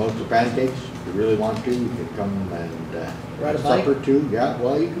 Come out for pancakes. If you really want to, you can come and Ride a supper bike? too. Yeah,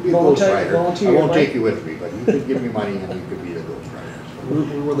 well, you could be a Volunteer- ghost rider. volunteer I won't your take bike? you with me, but you could give me money and you could be the ghost rider.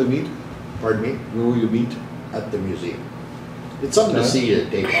 Where will they meet? Pardon me? Where will you meet? At the museum. It's something to see it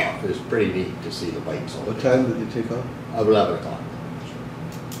take off. It's pretty neat to see the bikes. What time did they take off? 11 o'clock.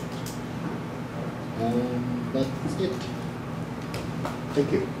 That's it.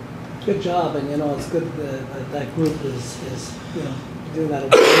 Thank you. Good job, and you know, it's good that that group is you know, doing that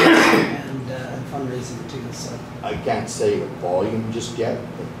awareness and fundraising too, so. I can't say the volume just yet,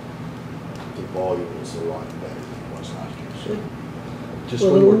 but the volume is a lot better than it was last year. So. Just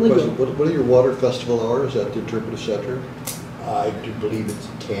Well, one more only question. go. What are your water festival hours at the interpretive center? I do believe it's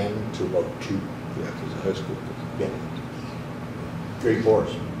 10 to about 2. Yeah, because the high school. Yeah. Great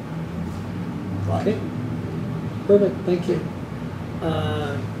force. Okay. Perfect, thank you.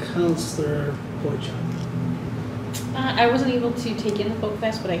 Councillor Boychuk. I wasn't able to take in the Folk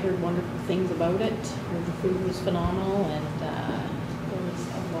Fest, but I heard wonderful things about it. Heard the food was phenomenal, and there was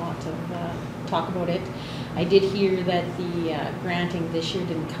a lot of talk about it. I did hear that the granting this year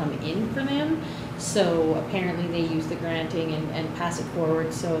didn't come in for them, so apparently they use the granting and pass it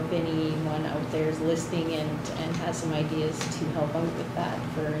forward. So if anyone out there is listening and has some ideas to help out with that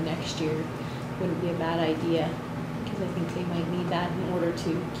for next year, wouldn't be a bad idea, because I think they might need that in order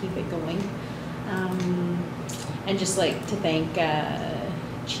to keep it going. And just like to thank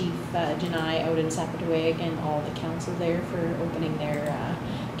Chief Janai out in Sapatawag and all the council there for opening their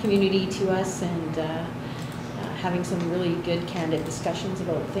community to us and having some really good candid discussions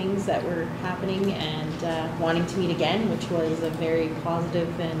about things that were happening and wanting to meet again, which was a very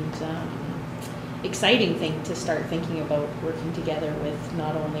positive and exciting thing to start thinking about working together with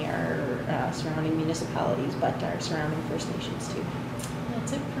not only our surrounding municipalities but our surrounding First Nations too.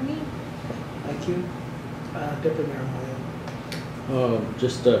 That's it for me. Thank you. Deputy Mayor Moyle.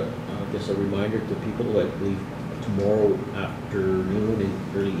 Just I guess a reminder to people that I believe tomorrow afternoon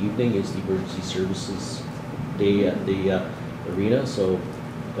and early evening is the emergency services day at the arena. So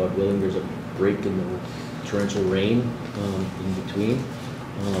God willing, there's a break in the torrential rain in between,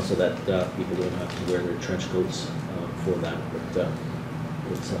 so that people don't have to wear their trench coats for that. But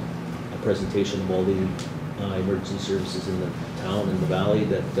it's a presentation of all the emergency services in the town and the valley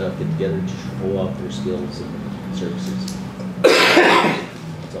that get together to show off their skills and services.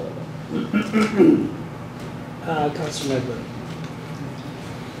 That's all I got. Councillor Medler.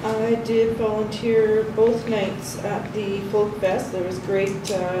 I did volunteer both nights at the Folk Fest. There was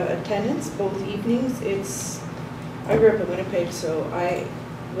great attendance both evenings. I grew up in Winnipeg, so I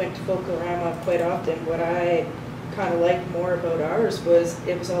went to Folklorama quite often. What I kind of liked more about ours was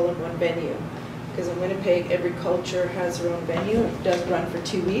it was all in one venue. Because in Winnipeg, every culture has their own venue. It does run for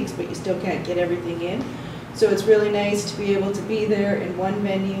 2 weeks, but you still can't get everything in. So it's really nice to be able to be there in one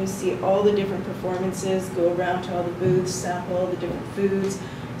venue, see all the different performances, go around to all the booths, sample all the different foods.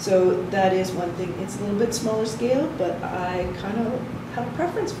 So that is one thing. It's a little bit smaller scale, but I kind of have a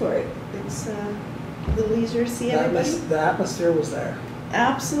preference for it. It's a little easier to see everybody. The atmosphere was there.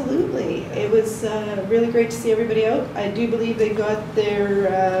 Absolutely. It was really great to see everybody out. I do believe they got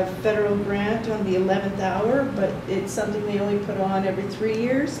their federal grant on the 11th hour, but it's something they only put on every 3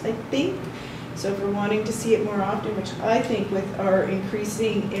 years, I think. So if we're wanting to see it more often, which I think with our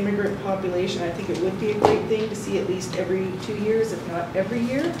increasing immigrant population, I think it would be a great thing to see at least every 2 years, if not every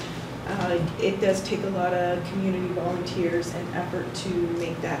year. It does take a lot of community volunteers and effort to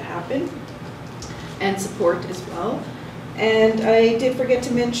make that happen, and support as well. And I did forget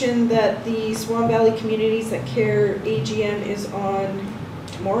to mention that the Swan Valley Communities That Care AGM is on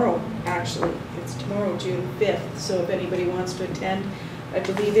tomorrow, actually. It's tomorrow, June 5th. So if anybody wants to attend, I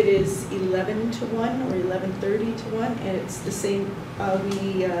believe it is 11 to 1 or 11:30 to 1. And it's the same,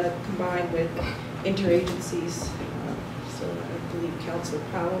 we combine with interagencies. So I believe Councillor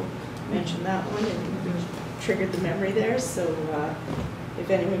Powell mentioned that one and triggered the memory there. So if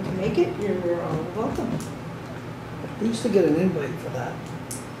anyone can make it, you're all welcome. We used to get an invite for that.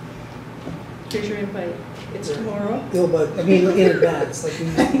 Here's your invite. It's tomorrow. No, but I mean in advance, like we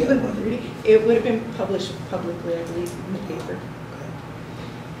used to get one. It would have been published publicly, I believe, in the paper.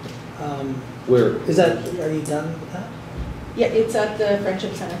 Okay. Where? Is that, are you done with that? Yeah, it's at the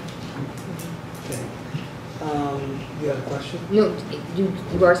Friendship Center. Okay. You have a question? No,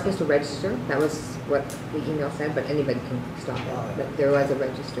 you are supposed to register. That was what the email said, but anybody can stop it. Oh, yeah. But there was a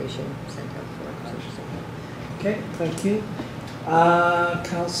registration sent out for it. Okay, thank you.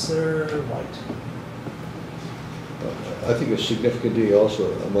 Councillor Whyte. I think a significant day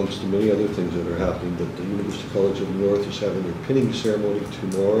also, amongst the many other things that are happening, that the University College of the North is having their pinning ceremony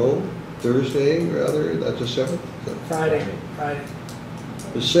tomorrow, Thursday, rather, that's the 7th? Friday.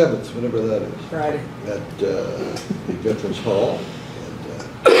 The 7th, whenever that is. Friday. At the Veterans Hall.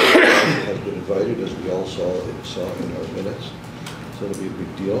 And has been invited, as we all saw in our minutes. So it'll be a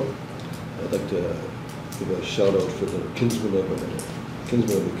big deal. I'd like to give a shout out for the kinsmen of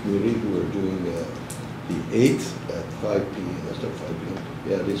the community who are doing the 8th at 5 p.m. That's not 5 p.m.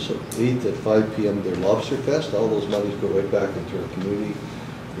 Yeah, it is 8th at 5 p.m. their Lobster Fest. All those monies go right back into our community.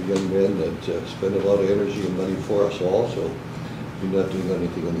 The young men that spend a lot of energy and money for us all. So you're not doing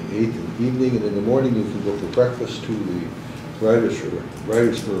anything on the 8th in the evening, and in the morning you can go for breakfast to the Riders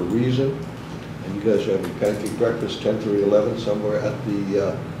for a Reason. And you guys are having pancake breakfast 10 through 11 somewhere at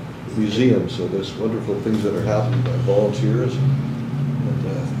the museum. So there's wonderful things that are happening by volunteers.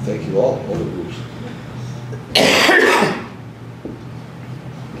 And thank you all the groups.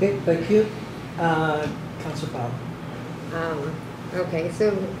 Okay, thank you. Councillor Powell. Okay,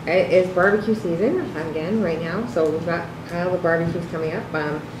 so it is barbecue season again right now, so we've got the barbecues coming up.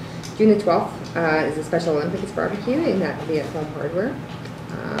 June the 12th is a Special Olympics barbecue, and that will be at Home Hardware.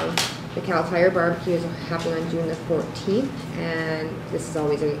 The Cal Tire barbecue is happening on June the 14th, and this is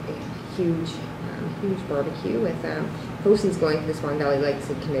always a huge barbecue with proceeds going to the Swan Valley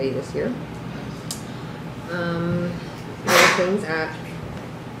Legacy Committee this year. Other things,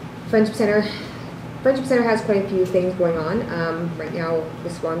 Friendship Center has quite a few things going on. Right now, the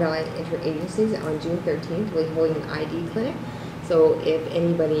Swan Valley Interagencies on June 13th will be holding an ID clinic. So if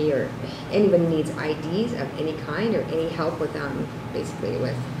anybody needs IDs of any kind or any help with basically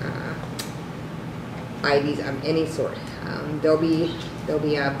with IDs of any sort, there'll be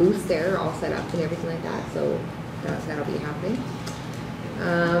booths there all set up and everything like that. So that'll be happening.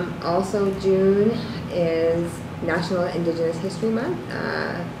 Also, June is National Indigenous History Month.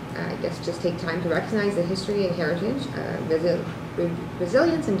 I guess just take time to recognize the history and heritage,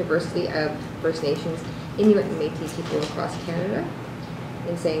 resilience and diversity of First Nations, Inuit and Métis people across Canada.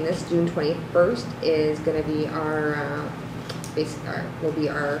 In saying this, June 21st is going to be will be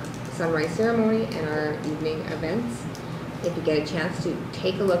our sunrise ceremony and our evening events. If you get a chance to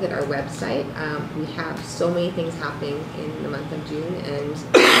take a look at our website, we have so many things happening in the month of June, and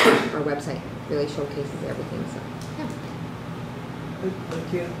our website really showcases everything. So, yeah.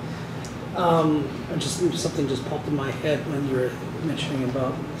 Thank you. Something just popped in my head when you were mentioning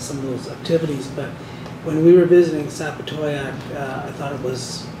about some of those activities. But when we were visiting Sapatoyak, I thought it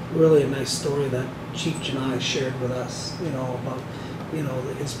was really a nice story that Chief Janai shared with us. About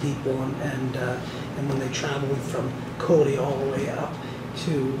his people and when they traveled from Cody all the way up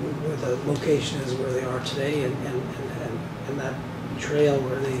to where the location is where they are today, and that trail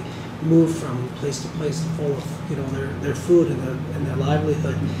where they move from place to place full of their food and their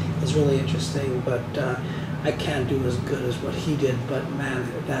livelihood is really interesting. But I can't do as good as what he did. But man,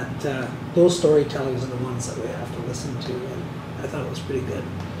 those storytellings are the ones that we have to listen to, and I thought it was pretty good.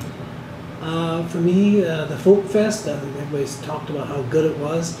 For me, the Folk Fest, everybody's talked about how good it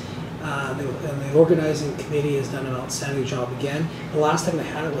was. And the organizing committee has done an outstanding job again. The last time they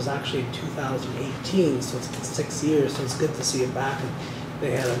had it was actually in 2018, so it's been 6 years, so it's good to see it back. And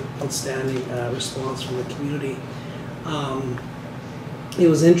they had an outstanding response from the community. It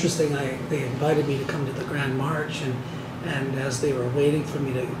was interesting, they invited me to come to the Grand March, and as they were waiting for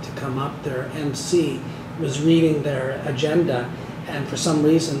me to come up, their MC was reading their agenda, and for some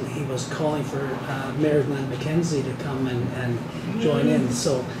reason he was calling for Mayor Glenn McKenzie to come and join in.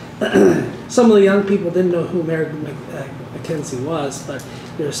 So some of the young people didn't know who Mayor McKenzie was, but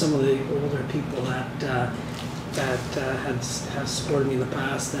there were some of the older people that have supported me in the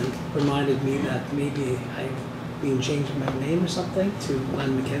past and reminded me that maybe I've been changing my name or something to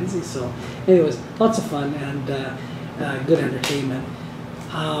Glenn McKenzie. So anyways, lots of fun and good entertainment.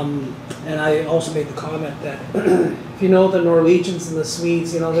 And I also made the comment that if you know the Norwegians and the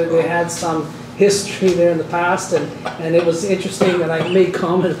Swedes, they had some history there in the past, and it was interesting that I made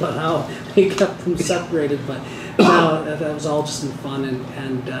comment about how they kept them separated, but now that was all just in fun,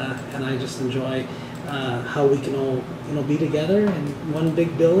 and I just enjoy how we can all be together in one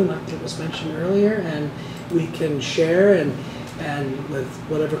big building, like it was mentioned earlier, and we can share and with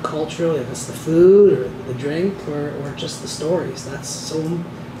whatever culture, if it's the food or the drink or just the stories. That's so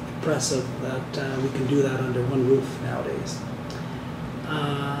impressive that we can do that under one roof nowadays.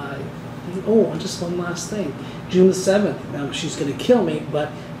 And just one last thing. June the 7th, now she's going to kill me,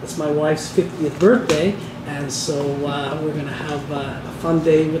 but it's my wife's 50th birthday, and so we're going to have a fun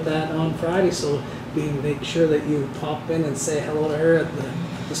day with that on Friday, so we make sure that you pop in and say hello to her at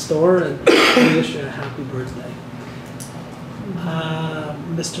the store and wish her a happy birthday.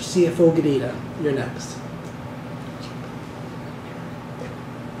 Mr. CFO Gnida, you're next.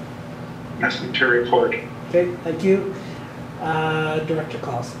 Nothing to report. Okay, thank you. Director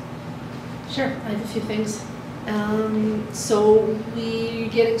Clouson. Sure, I have a few things. So we're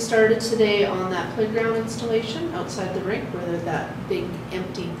getting started today on that playground installation outside the rink where that big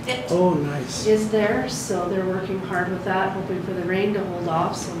empty pit Oh, nice. is there. So they're working hard with that, hoping for the rain to hold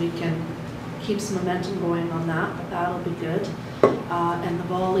off so we can keep some momentum going on that, but that'll be good. And the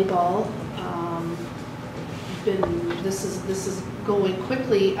volleyball, this is going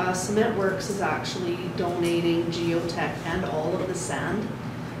quickly. Cement Works is actually donating geotech and all of the sand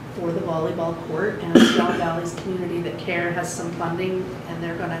for the volleyball court, and Swan Valley's Community That Care has some funding, and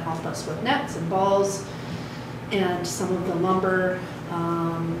they're gonna help us with nets and balls and some of the lumber.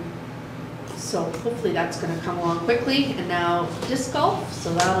 So hopefully that's gonna come along quickly. And now disc golf,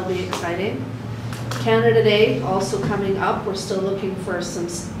 so that'll be exciting. Canada Day also coming up. We're still looking for some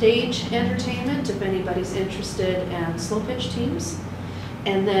stage entertainment if anybody's interested, and slow pitch teams.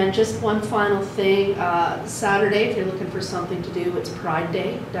 And then just one final thing, Saturday, if you're looking for something to do, it's Pride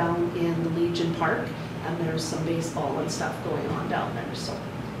Day down in the Legion Park, and there's some baseball and stuff going on down there, so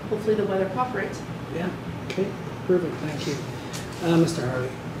hopefully the weather cooperates. Yeah, okay, perfect, thank you. Mr. Harvey?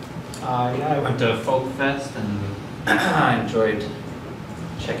 Yeah, I went to Folk Fest and I enjoyed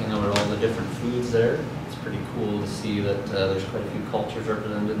checking out all the different foods there. It's pretty cool to see that there's quite a few cultures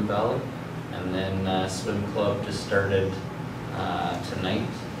represented in the valley. And then swim club just started tonight,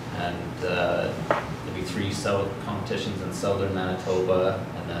 and there'll be 3 competitions in southern Manitoba,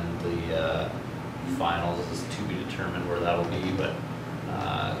 and then the finals is to be determined where that'll be. But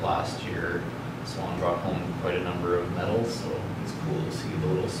last year Swan brought home quite a number of medals, so it's cool to see the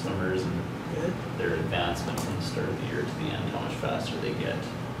little swimmers and their advancement from the start of the year to the end, how much faster they get.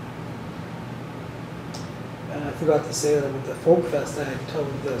 I forgot to say that with the Folk Fest, I had told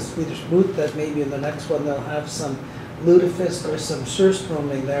the Swedish booth that maybe in the next one they'll have some lutefisk or some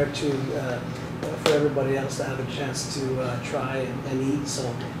surströmming there to for everybody else to have a chance to try and eat.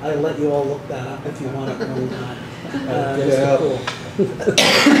 So I'll let you all look that up if you want it one time. Yeah. Cool.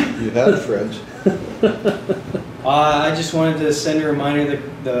 You had friends. I just wanted to send a reminder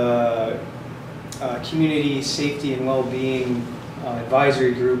that the Community Safety and Wellbeing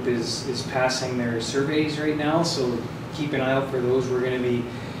Advisory Group is passing their surveys right now, so keep an eye out for those. We're going to be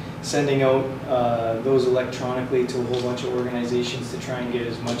sending out those electronically to a whole bunch of organizations to try and get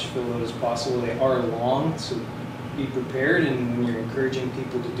as much filled out as possible. They are long, so be prepared, and when you're encouraging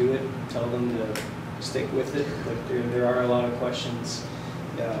people to do it, tell them to stick with it. But there are a lot of questions.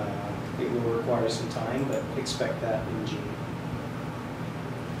 It will require some time, but expect that in June.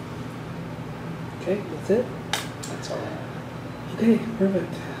 Okay, that's it? That's all I have. Okay,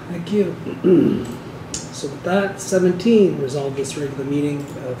 perfect. Thank you. So with that, 17, resolve this regular meeting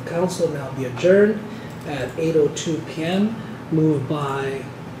of council now be adjourned at 8:02 p.m. Moved by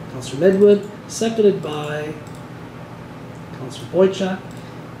Councillor Medwood, seconded by Councillor Boychuk.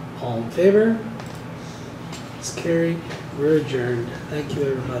 All in favor? It's carried. We're adjourned. Thank you,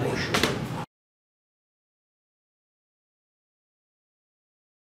 everybody.